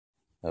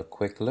a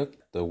quick look,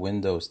 the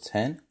Windows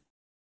 10.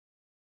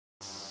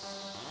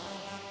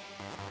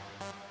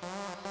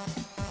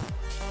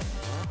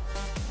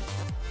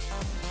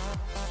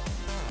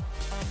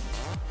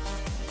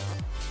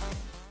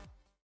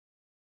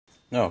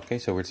 Okay,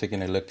 so we're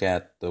taking a look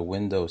at the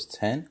Windows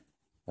 10,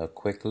 a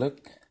quick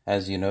look.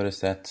 As you notice,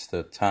 that's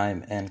the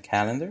time and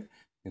calendar.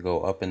 You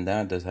go up and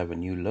down, it does have a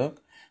new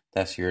look.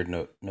 That's your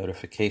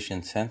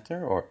notification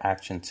center or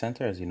action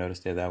center. As you notice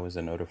there, that was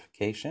a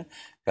notification.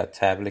 Got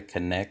tablet,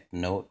 connect,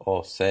 note,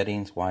 all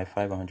settings,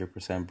 Wi-Fi,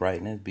 100%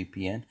 brightness,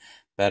 BPN,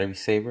 battery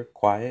saver,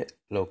 quiet,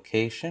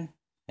 location,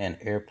 and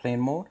airplane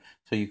mode.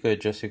 So you could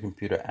adjust your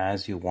computer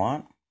as you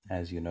want.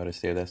 As you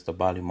notice there, that's the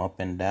volume up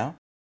and down.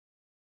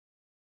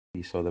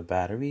 You saw the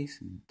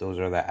batteries. Those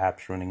are the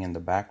apps running in the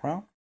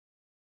background.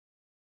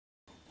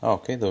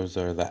 Okay, those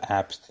are the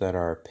apps that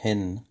are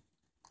pinned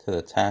to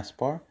the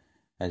taskbar.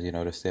 As you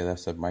notice there,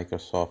 that's the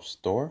Microsoft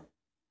Store.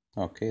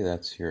 Okay,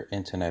 that's your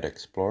Internet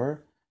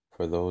Explorer.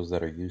 For those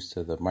that are used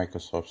to the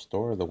Microsoft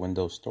Store, the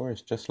Windows Store,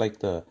 it's just like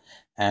the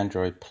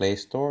Android Play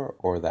Store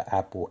or the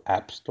Apple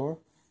App Store.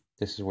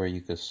 This is where you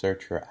could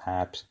search your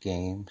apps,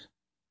 games,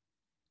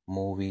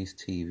 movies,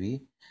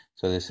 TV.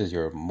 So this is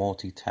your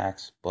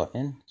multitask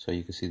button. So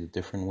you can see the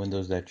different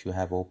windows that you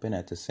have open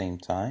at the same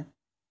time.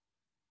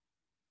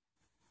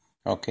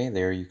 Okay,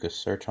 there you could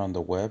search on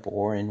the web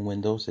or in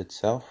Windows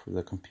itself for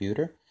the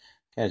computer.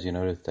 As you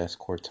notice, that's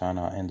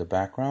Cortana in the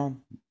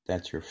background.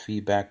 That's your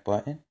feedback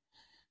button.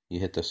 You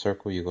hit the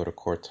circle, you go to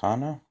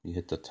Cortana. You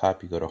hit the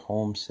top, you go to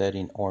home,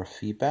 setting, or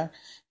feedback.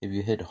 If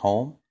you hit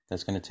home,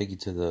 that's going to take you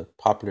to the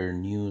popular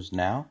news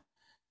now.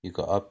 You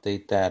can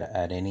update that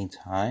at any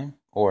time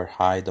or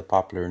hide the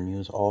popular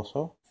news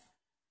also.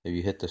 If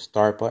you hit the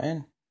start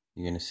button,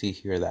 you're going to see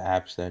here the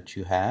apps that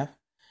you have.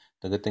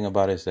 The good thing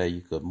about it is that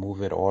you could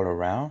move it all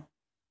around.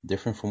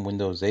 Different from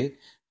Windows 8,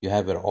 you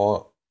have it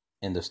all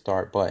in the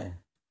start button.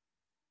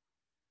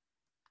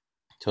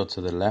 So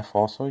to the left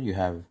also, you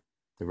have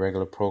the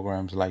regular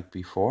programs like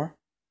before.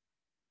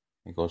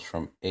 It goes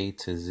from A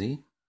to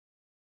Z.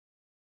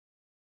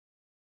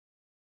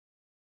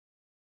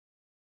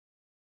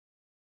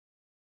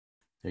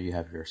 There you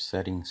have your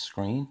settings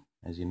screen.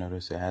 As you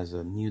notice, it has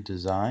a new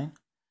design.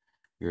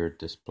 Your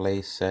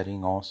display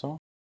setting also.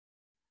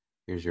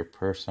 Here's your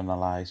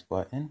personalized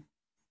button.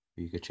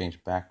 You could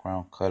change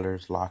background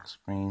colors, lock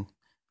screen,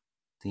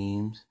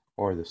 themes,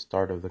 or the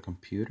start of the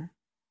computer.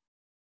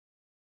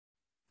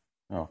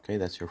 Okay,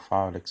 that's your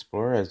File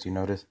Explorer. As you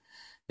notice,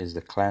 is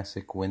the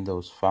classic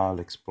Windows File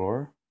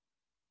Explorer.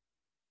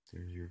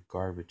 There's your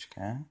garbage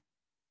can.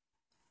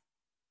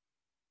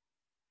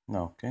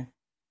 Okay,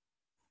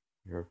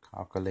 your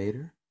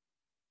calculator.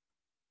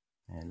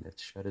 And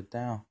let's shut it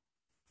down.